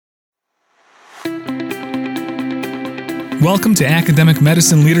Welcome to Academic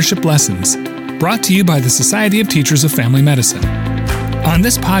Medicine Leadership Lessons, brought to you by the Society of Teachers of Family Medicine. On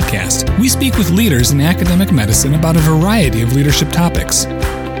this podcast, we speak with leaders in academic medicine about a variety of leadership topics.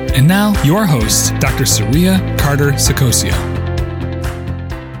 And now, your host, Dr. Saria Carter-Sicosio.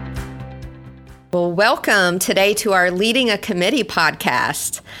 Well, welcome today to our Leading a Committee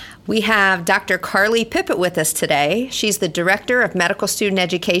podcast. We have Dr. Carly Pippitt with us today. She's the Director of Medical Student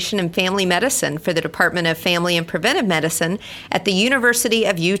Education and Family Medicine for the Department of Family and Preventive Medicine at the University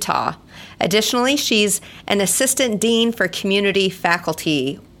of Utah. Additionally, she's an Assistant Dean for Community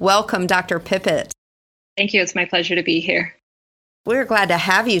Faculty. Welcome, Dr. Pippitt. Thank you. It's my pleasure to be here. We're glad to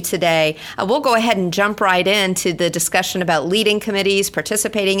have you today. We'll go ahead and jump right into the discussion about leading committees,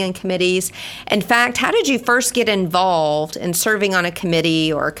 participating in committees. In fact, how did you first get involved in serving on a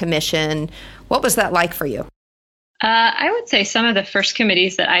committee or a commission? What was that like for you? I would say some of the first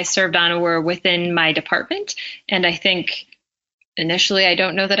committees that I served on were within my department. And I think initially, I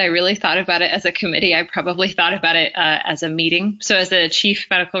don't know that I really thought about it as a committee. I probably thought about it as a meeting. So as a chief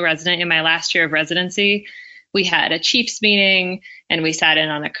medical resident in my last year of residency, we had a chiefs meeting and we sat in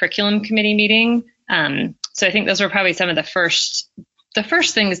on a curriculum committee meeting. So I think those were probably some of the first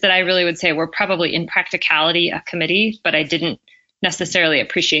things that I really would say were probably in practicality a committee, but I didn't necessarily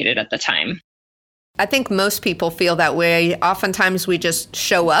appreciate it at the time. I think most people feel that way. Oftentimes we just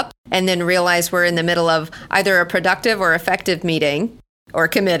show up and then realize we're in the middle of either a productive or effective meeting or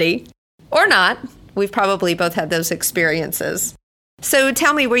committee or not. We've probably both had those experiences. So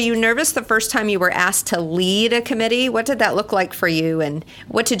tell me, were you nervous the first time you were asked to lead a committee? What did that look like for you, and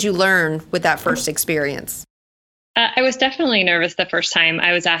what did you learn with that first experience? I was definitely nervous the first time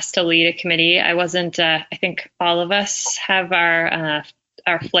I was asked to lead a committee. I wasn't, I think all of us have our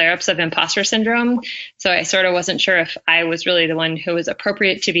flare-ups of imposter syndrome. So I sort of wasn't sure if I was really the one who was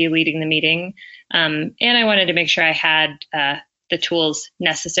appropriate to be leading the meeting. And I wanted to make sure I had the tools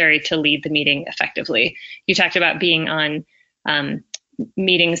necessary to lead the meeting effectively. You talked about being on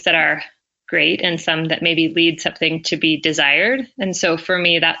meetings that are great and some that maybe lead something to be desired. And so for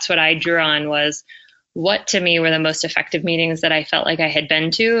me, that's what I drew on was what to me were the most effective meetings that I felt like I had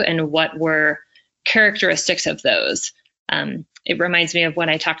been to and what were characteristics of those. It reminds me of when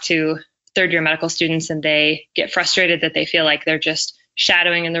I talk to third-year medical students and they get frustrated that they feel like they're just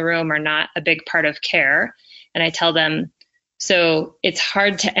shadowing in the room or not a big part of care. And I tell them, so it's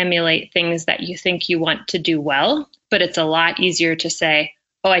hard to emulate things that you think you want to do well, but it's a lot easier to say,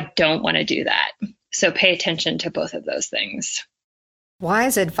 oh, I don't want to do that. So pay attention to both of those things.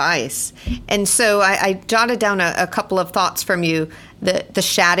 Wise advice. And so I jotted down a couple of thoughts from you. The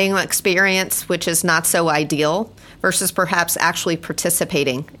shadowing experience, which is not so ideal, versus perhaps actually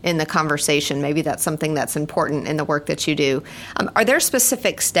participating in the conversation. Maybe that's something that's important in the work that you do. Are there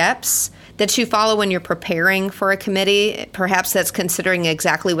specific steps that you follow when you're preparing for a committee, perhaps that's considering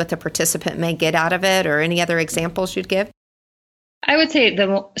exactly what the participant may get out of it, or any other examples you'd give? I would say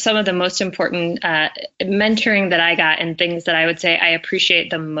some of the most important mentoring that I got and things that I would say I appreciate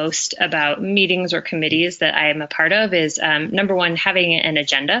the most about meetings or committees that I am a part of is, number one, having an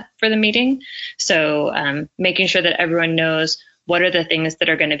agenda for the meeting. So making sure that everyone knows what are the things that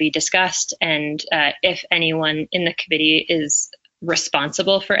are going to be discussed and if anyone in the committee is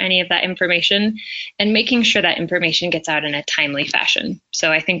responsible for any of that information and making sure that information gets out in a timely fashion.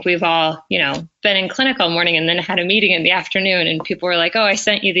 So I think we've all, been in clinic all morning and then had a meeting in the afternoon and people were like, oh, I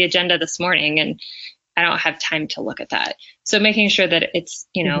sent you the agenda this morning and I don't have time to look at that. So making sure that it's,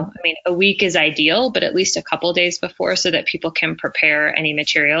 a week is ideal, but at least a couple days before so that people can prepare any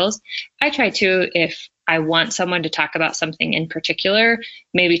materials. I try to, if I want someone to talk about something in particular,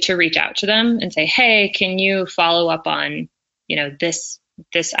 maybe to reach out to them and say, hey, can you follow up on this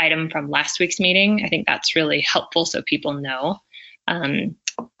item from last week's meeting? I think that's really helpful so people know.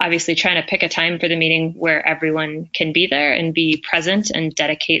 Obviously, trying to pick a time for the meeting where everyone can be there and be present and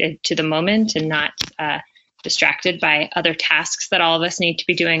dedicated to the moment and not distracted by other tasks that all of us need to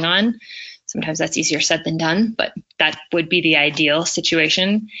be doing on. Sometimes that's easier said than done, but that would be the ideal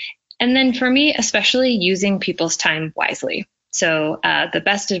situation. And then for me, especially using people's time wisely. So the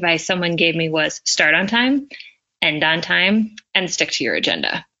best advice someone gave me was start on time, end on time, and stick to your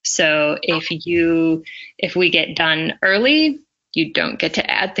agenda. So if we get done early, you don't get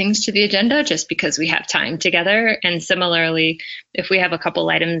to add things to the agenda just because we have time together. And similarly, if we have a couple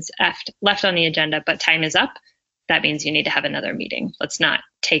items left on the agenda, but time is up, that means you need to have another meeting. Let's not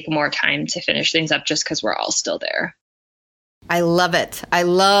take more time to finish things up just because we're all still there. I love it. I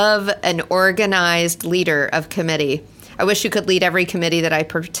love an organized leader of committee. I wish you could lead every committee that I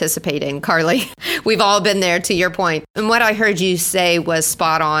participate in, Carly. We've all been there, to your point. And what I heard you say was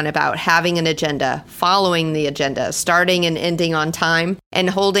spot on about having an agenda, following the agenda, starting and ending on time,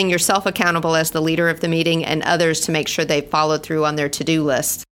 and holding yourself accountable as the leader of the meeting and others to make sure they followed through on their to-do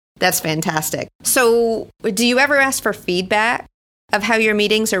list. That's fantastic. So do you ever ask for feedback of how your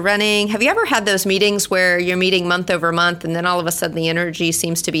meetings are running? Have you ever had those meetings where you're meeting month over month and then all of a sudden the energy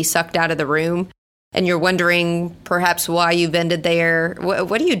seems to be sucked out of the room and you're wondering perhaps why you've ended there?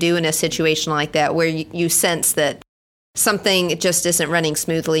 What do you do in a situation like that where you sense that something just isn't running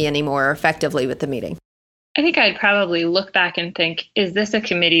smoothly anymore or effectively with the meeting? I think I'd probably look back and think, is this a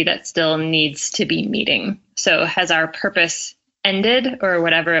committee that still needs to be meeting? So has our purpose ended or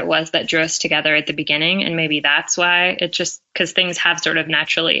whatever it was that drew us together at the beginning? And maybe that's why it's just because things have sort of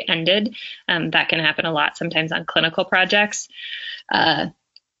naturally ended. That can happen a lot sometimes on clinical projects.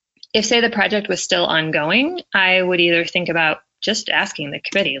 If, say, the project was still ongoing, I would either think about just asking the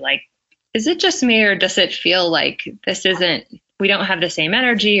committee, like, is it just me or does it feel like we don't have the same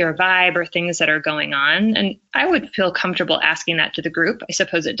energy or vibe or things that are going on? And I would feel comfortable asking that to the group. I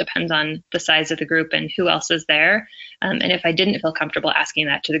suppose it depends on the size of the group and who else is there. And if I didn't feel comfortable asking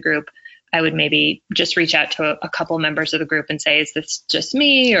that to the group, I would maybe just reach out to a couple members of the group and say, is this just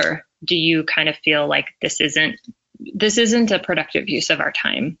me? Or do you kind of feel like this isn't a productive use of our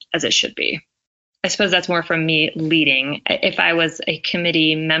time as it should be? I suppose that's more from me leading. If I was a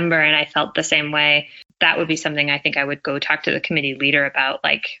committee member and I felt the same way, that would be something I think I would go talk to the committee leader about,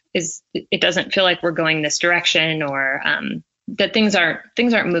 like, it doesn't feel like we're going this direction, or that things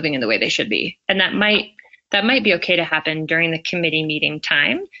aren't moving in the way they should be. And that might be okay to happen during the committee meeting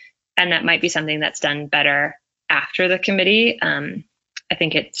time. And that might be something that's done better after the committee. I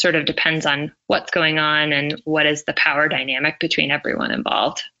think it sort of depends on what's going on and what is the power dynamic between everyone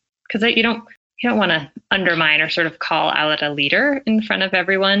involved. Because you don't want to undermine or sort of call out a leader in front of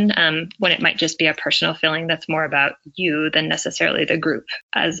everyone when it might just be a personal feeling that's more about you than necessarily the group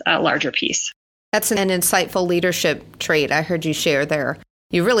as a larger piece. That's an insightful leadership trait I heard you share there.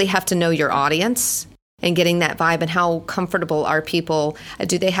 You really have to know your audience and getting that vibe and how comfortable are people.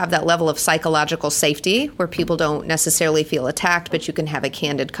 Do they have that level of psychological safety where people don't necessarily feel attacked, but you can have a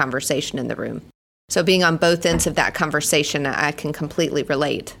candid conversation in the room? So being on both ends of that conversation, I can completely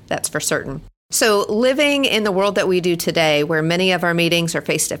relate. That's for certain. So living in the world that we do today, where many of our meetings are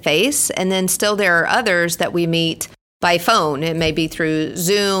face-to-face, and then still there are others that we meet by phone. It may be through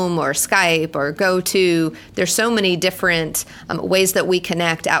Zoom or Skype or GoTo. There's so many different ways that we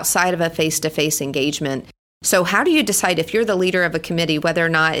connect outside of a face-to-face engagement. So how do you decide, if you're the leader of a committee, whether or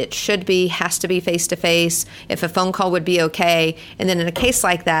not it has to be face-to-face, if a phone call would be okay? And then in a case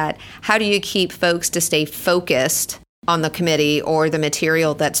like that, how do you keep folks to stay focused on the committee or the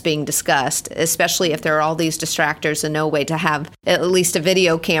material that's being discussed, especially if there are all these distractors and no way to have at least a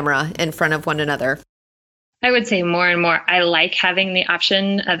video camera in front of one another? I would say more and more, I like having the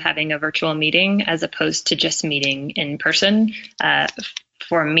option of having a virtual meeting as opposed to just meeting in person.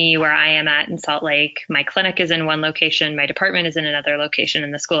 For me, where I am at in Salt Lake, my clinic is in one location, my department is in another location,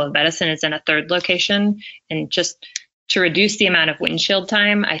 and the School of Medicine is in a third location. And just to reduce the amount of windshield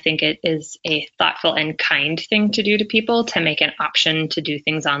time, I think it is a thoughtful and kind thing to do to people to make an option to do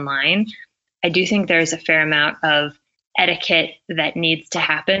things online. I do think there's a fair amount of etiquette that needs to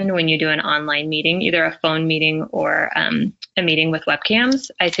happen when you do an online meeting, either a phone meeting or a meeting with webcams.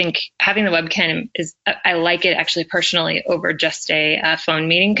 I think having the webcam I like it actually personally over just a phone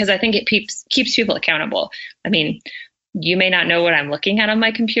meeting, because I think it keeps people accountable. I mean, you may not know what I'm looking at on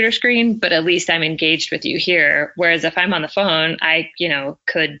my computer screen, but at least I'm engaged with you here. Whereas if I'm on the phone, I,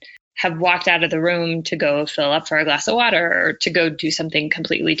 could have walked out of the room to go fill up for a glass of water or to go do something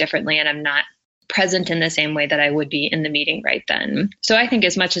completely differently, and I'm not present in the same way that I would be in the meeting right then. So I think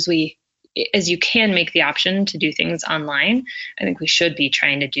as much as you can make the option to do things online, I think we should be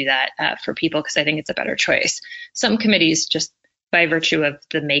trying to do that for people, because I think it's a better choice. Some committees, just by virtue of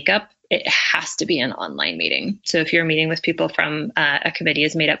the makeup, it has to be an online meeting. So if you're meeting with people from a committee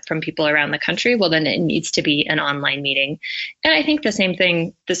is made up from people around the country, well, then it needs to be an online meeting. And I think the same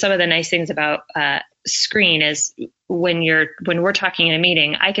thing, some of the nice things about screen is when we're talking in a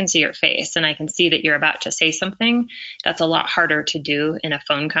meeting, I can see your face and I can see that you're about to say something. That's a lot harder to do in a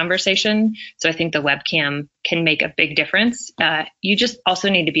phone conversation. So I think the webcam can make a big difference. You just also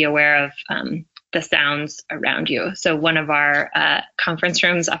need to be aware of the sounds around you. So one of our conference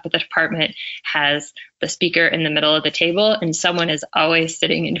rooms up at the department has the speaker in the middle of the table, and someone is always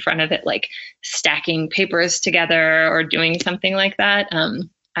sitting in front of it, like stacking papers together or doing something like that.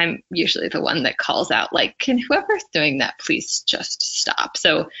 I'm usually the one that calls out, like, can whoever's doing that please just stop?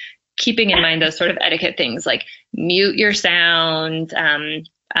 So keeping in mind those sort of etiquette things, like mute your sound,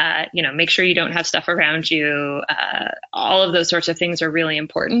 make sure you don't have stuff around you. All of those sorts of things are really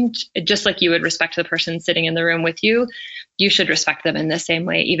important. Just like you would respect the person sitting in the room with you, you should respect them in the same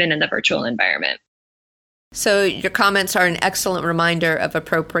way, even in the virtual environment. So your comments are an excellent reminder of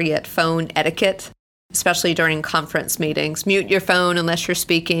appropriate phone etiquette, especially during conference meetings. Mute your phone unless you're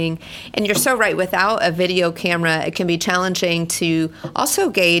speaking. And you're so right, without a video camera, it can be challenging to also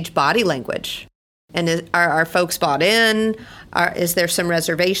gauge body language. And are folks bought in? Is there some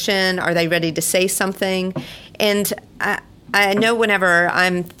reservation? Are they ready to say something? And I know whenever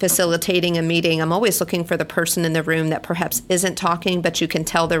I'm facilitating a meeting, I'm always looking for the person in the room that perhaps isn't talking, but you can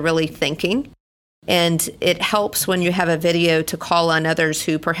tell they're really thinking. And it helps when you have a video to call on others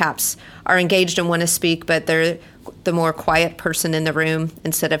who perhaps are engaged and want to speak, but they're the more quiet person in the room,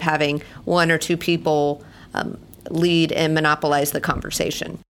 instead of having one or two people lead and monopolize the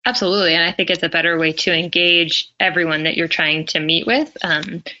conversation. Absolutely. And I think it's a better way to engage everyone that you're trying to meet with,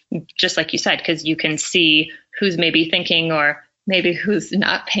 just like you said, because you can see who's maybe thinking or maybe who's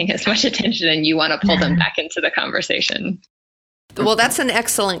not paying as much attention, and you want to pull them back into the conversation. Well, that's an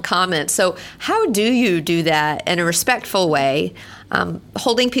excellent comment. So how do you do that in a respectful way,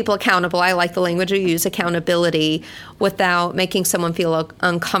 holding people accountable? I like the language you use, accountability, without making someone feel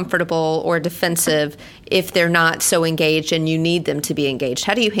uncomfortable or defensive if they're not so engaged and you need them to be engaged.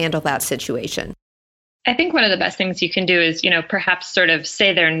 How do you handle that situation? I think one of the best things you can do is, perhaps sort of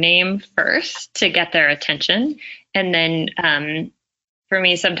say their name first to get their attention. And then for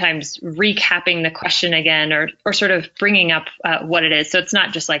me, sometimes recapping the question again, or sort of bringing up what it is. So it's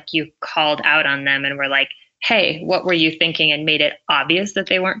not just like you called out on them and were like, hey, what were you thinking, and made it obvious that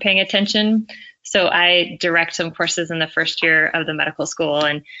they weren't paying attention. So I direct some courses in the first year of the medical school.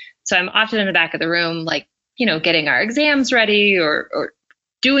 And so I'm often in the back of the room, like, getting our exams ready or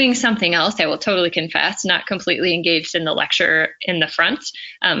doing something else. I will totally confess, not completely engaged in the lecture in the front,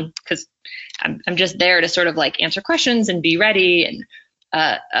 because I'm just there to sort of like answer questions and be ready. And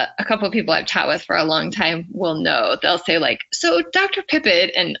a couple of people I've taught with for a long time will know. They'll say like, so Dr.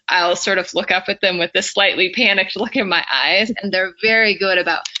 Pippett, and I'll sort of look up at them with this slightly panicked look in my eyes, and they're very good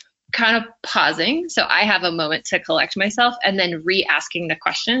about kind of pausing. So I have a moment to collect myself and then re-asking the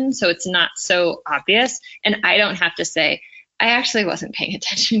question so it's not so obvious. And I don't have to say, I actually wasn't paying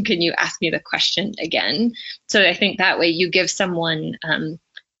attention. Can you ask me the question again? So I think that way you give someone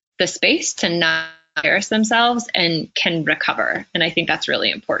the space to not embarrass themselves and can recover. And I think that's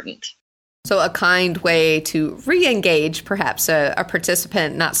really important. So a kind way to re-engage perhaps a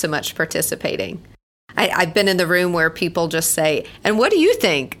participant not so much participating. I've been in the room where people just say, and what do you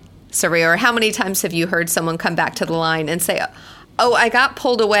think, Saria? Or how many times have you heard someone come back to the line and say, oh, I got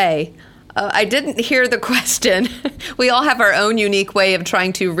pulled away. I didn't hear the question. We all have our own unique way of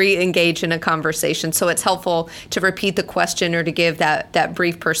trying to re-engage in a conversation. So it's helpful to repeat the question or to give that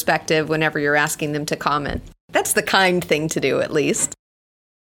brief perspective whenever you're asking them to comment. That's the kind thing to do, at least.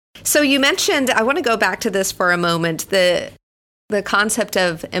 So you mentioned, I want to go back to this for a moment, the concept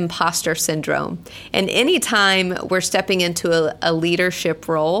of imposter syndrome. And anytime we're stepping into a leadership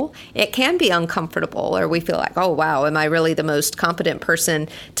role, it can be uncomfortable, or we feel like, oh, wow, am I really the most competent person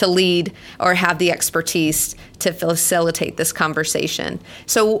to lead or have the expertise to facilitate this conversation?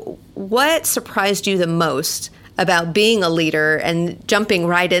 So what surprised you the most about being a leader and jumping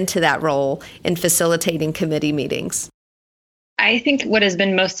right into that role in facilitating committee meetings? I think what has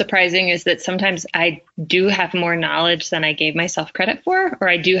been most surprising is that sometimes I do have more knowledge than I gave myself credit for, or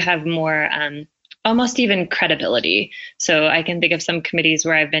I do have more almost even credibility. So I can think of some committees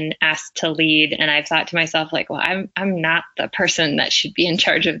where I've been asked to lead and I've thought to myself, like, well, I'm not the person that should be in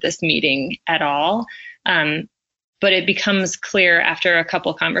charge of this meeting at all. But it becomes clear after a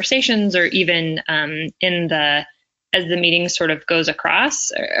couple conversations, or even as the meeting sort of goes across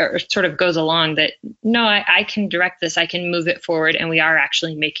or sort of goes along, that no, I can direct this, I can move it forward, and we are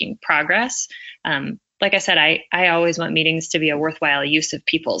actually making progress. Like I said, I always want meetings to be a worthwhile use of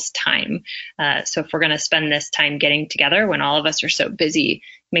people's time. So if we're going to spend this time getting together when all of us are so busy,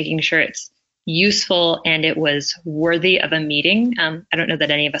 making sure it's useful and it was worthy of a meeting. I don't know that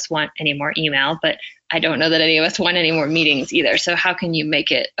any of us want any more email, but I don't know that any of us want any more meetings either. So how can you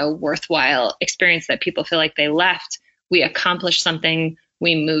make it a worthwhile experience that people feel like they left, we accomplished something,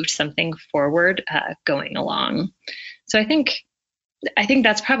 we moved something forward going along? So I think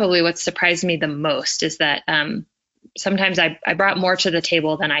that's probably what surprised me the most, is that sometimes I brought more to the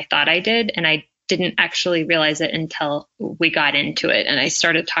table than I thought I did, and I didn't actually realize it until we got into it and I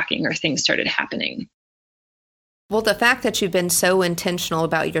started talking or things started happening. Well, the fact that you've been so intentional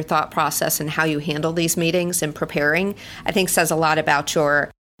about your thought process and how you handle these meetings and preparing, I think says a lot about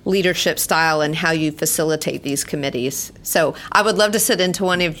your leadership style and how you facilitate these committees. So I would love to sit into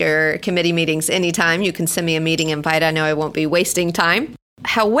one of your committee meetings anytime. You can send me a meeting invite. I know I won't be wasting time.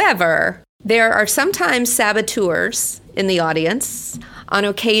 However, there are sometimes saboteurs in the audience. On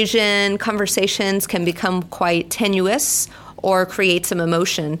occasion, conversations can become quite tenuous or create some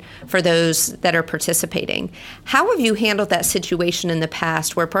emotion for those that are participating. How have you handled that situation in the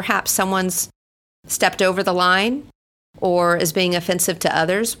past where perhaps someone's stepped over the line or is being offensive to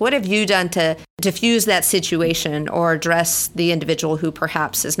others? What have you done to diffuse that situation or address the individual who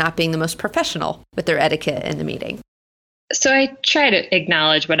perhaps is not being the most professional with their etiquette in the meeting? So I try to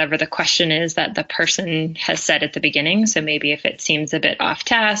acknowledge whatever the question is that the person has said at the beginning. So maybe if it seems a bit off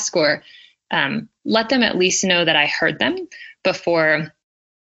task, or let them at least know that I heard them before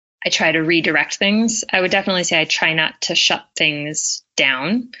I try to redirect things. I would definitely say I try not to shut things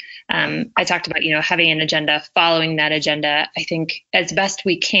down. I talked about, having an agenda, following that agenda. I think as best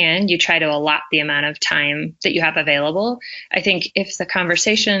we can, you try to allot the amount of time that you have available. I think if the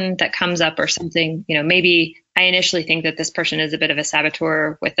conversation that comes up or something, maybe I initially think that this person is a bit of a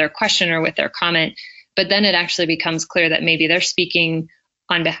saboteur with their question or with their comment, but then it actually becomes clear that maybe they're speaking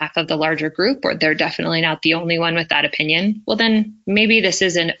on behalf of the larger group, or they're definitely not the only one with that opinion. Well, then maybe this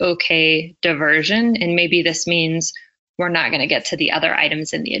is an okay diversion, and maybe this means we're not going to get to the other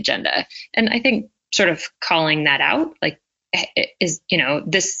items in the agenda. And I think sort of calling that out, is,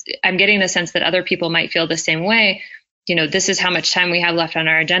 this, I'm getting the sense that other people might feel the same way. This is how much time we have left on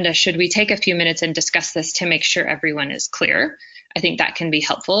our agenda. Should we take a few minutes and discuss this to make sure everyone is clear? I think that can be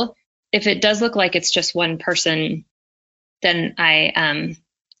helpful. If it does look like it's just one person, then I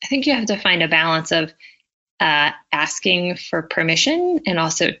think you have to find a balance of asking for permission and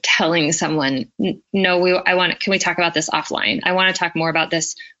also telling someone, no, can we talk about this offline? I want to talk more about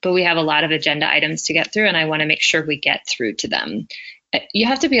this, but we have a lot of agenda items to get through, and I want to make sure we get through to them. You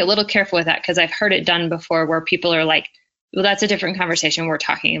have to be a little careful with that, because I've heard it done before where people are like, well, that's a different conversation. We're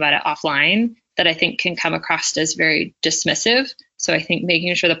talking about it offline, that I think can come across as very dismissive. So I think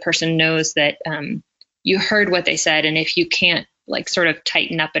making sure the person knows that you heard what they said, and if you can't sort of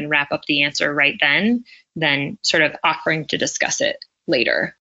tighten up and wrap up the answer right then sort of offering to discuss it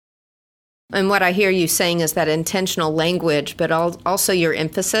later. And what I hear you saying is that intentional language, but also your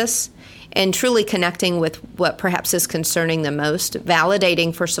emphasis and truly connecting with what perhaps is concerning them most,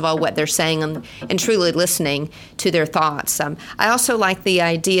 validating, first of all, what they're saying and truly listening to their thoughts. I also like the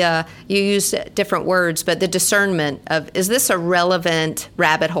idea, you use different words, but the discernment of, is this a relevant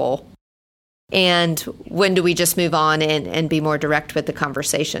rabbit hole? And when do we just move on and be more direct with the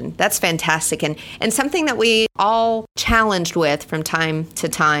conversation? That's fantastic. And something that we all challenged with from time to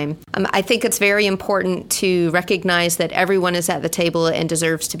time. I think it's very important to recognize that everyone is at the table and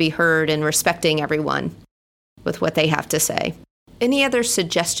deserves to be heard, and respecting everyone with what they have to say. Any other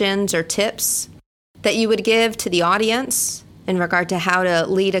suggestions or tips that you would give to the audience in regard to how to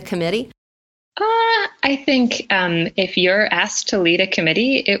lead a committee? I think if you're asked to lead a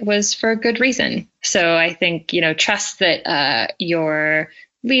committee, it was for a good reason. So I think, trust that your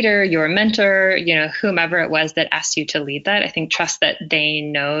leader, your mentor, whomever it was that asked you to lead that, I think trust that they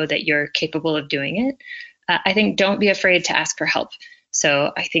know that you're capable of doing it. I think don't be afraid to ask for help.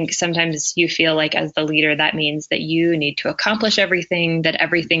 So I think sometimes you feel like as the leader, that means that you need to accomplish everything, that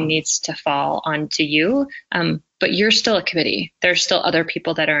everything needs to fall onto you. But you're still a committee. There's still other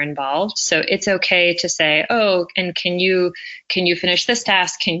people that are involved. So it's okay to say, oh, and can you finish this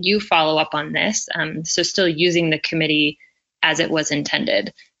task? Can you follow up on this? So still using the committee as it was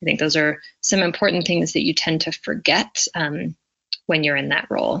intended. I think those are some important things that you tend to forget when you're in that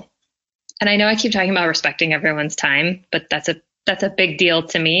role. And I know I keep talking about respecting everyone's time, but that's a big deal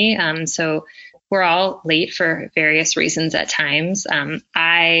to me. So we're all late for various reasons at times.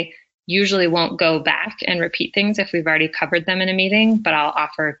 I usually won't go back and repeat things if we've already covered them in a meeting, but I'll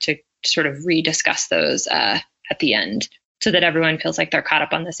offer to sort of rediscuss those at the end so that everyone feels like they're caught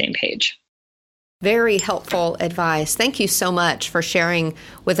up on the same page. Very helpful advice. Thank you so much for sharing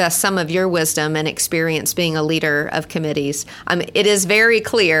with us some of your wisdom and experience being a leader of committees. It is very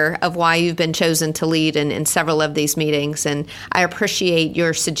clear of why you've been chosen to lead in several of these meetings, and I appreciate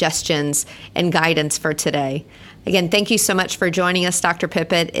your suggestions and guidance for today. Again, thank you so much for joining us, Dr.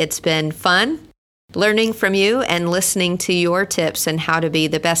 Pippitt. It's been fun learning from you and listening to your tips on how to be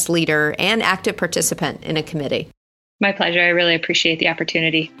the best leader and active participant in a committee. My pleasure. I really appreciate the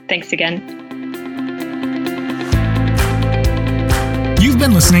opportunity. Thanks again. You've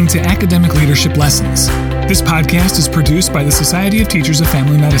been listening to Academic Leadership Lessons. This podcast is produced by the Society of Teachers of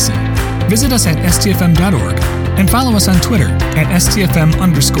Family Medicine. Visit us at stfm.org and follow us on Twitter at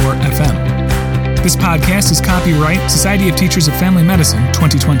stfm_FM. This podcast is copyright Society of Teachers of Family Medicine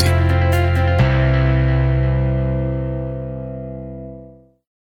 2020.